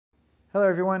Hello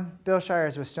everyone, Bill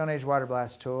Shires with Stoneage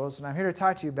Autobox Tools, and I'm here to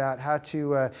talk to you about how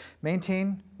to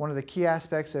maintain one of the key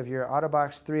aspects of your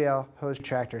Autobox-3L hose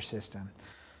tractor system.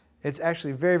 It's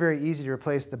actually very, very easy to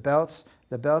replace the belts.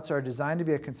 The belts are designed to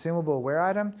be a consumable wear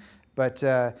item, but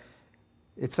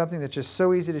it's something that's just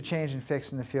so easy to change and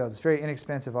fix in the field. It's very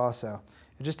inexpensive also.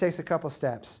 It just takes a couple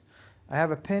steps. I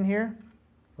have a pin here,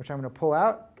 which I'm going to pull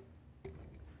out.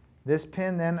 This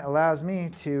pin then allows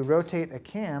me to rotate a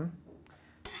cam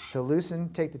to loosen,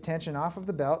 take the tension off of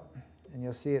the belt, and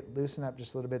you'll see it loosen up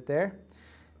just a little bit there.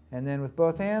 And then with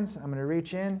both hands, I'm going to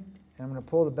reach in and I'm going to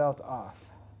pull the belt off.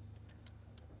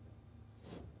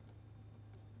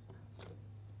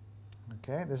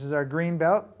 Okay, this is our green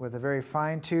belt with a very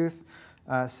fine-tooth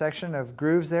section of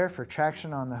grooves there for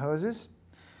traction on the hoses.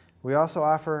 We also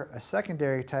offer a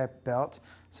secondary type belt.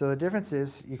 So the difference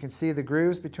is you can see the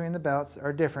grooves between the belts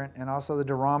are different, and also the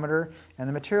durometer and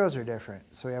the materials are different.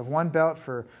 So we have one belt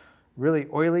for really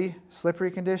oily,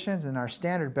 slippery conditions, and our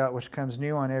standard belt, which comes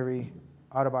new on every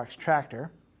Autobox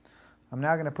tractor. I'm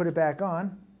now going to put it back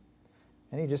on,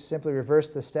 and you just simply reverse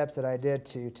the steps that I did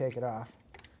to take it off.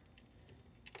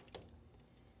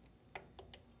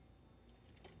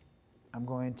 I'm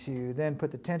going to then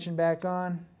put the tension back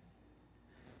on,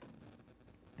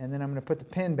 and then I'm going to put the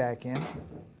pin back in.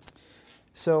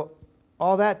 So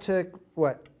all that took,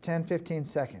 what, 10, 15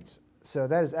 seconds. So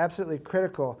that is absolutely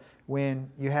critical when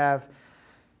you have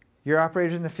your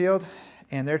operators in the field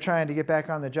and they're trying to get back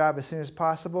on the job as soon as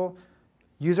possible.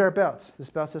 Use our belts. This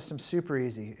belt system's super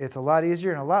easy. It's a lot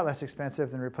easier and a lot less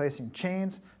expensive than replacing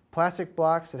chains, plastic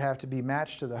blocks that have to be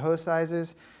matched to the hose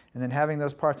sizes, and then having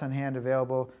those parts on hand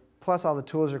available, plus all the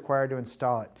tools required to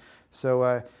install it.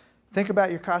 So think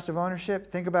about your cost of ownership.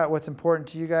 Think about what's important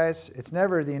to you guys. It's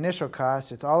never the initial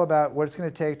cost. It's all about what it's going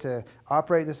to take to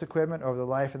operate this equipment over the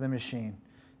life of the machine.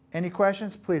 Any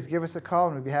questions, please give us a call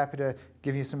and we'd be happy to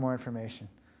give you some more information.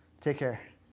 Take care.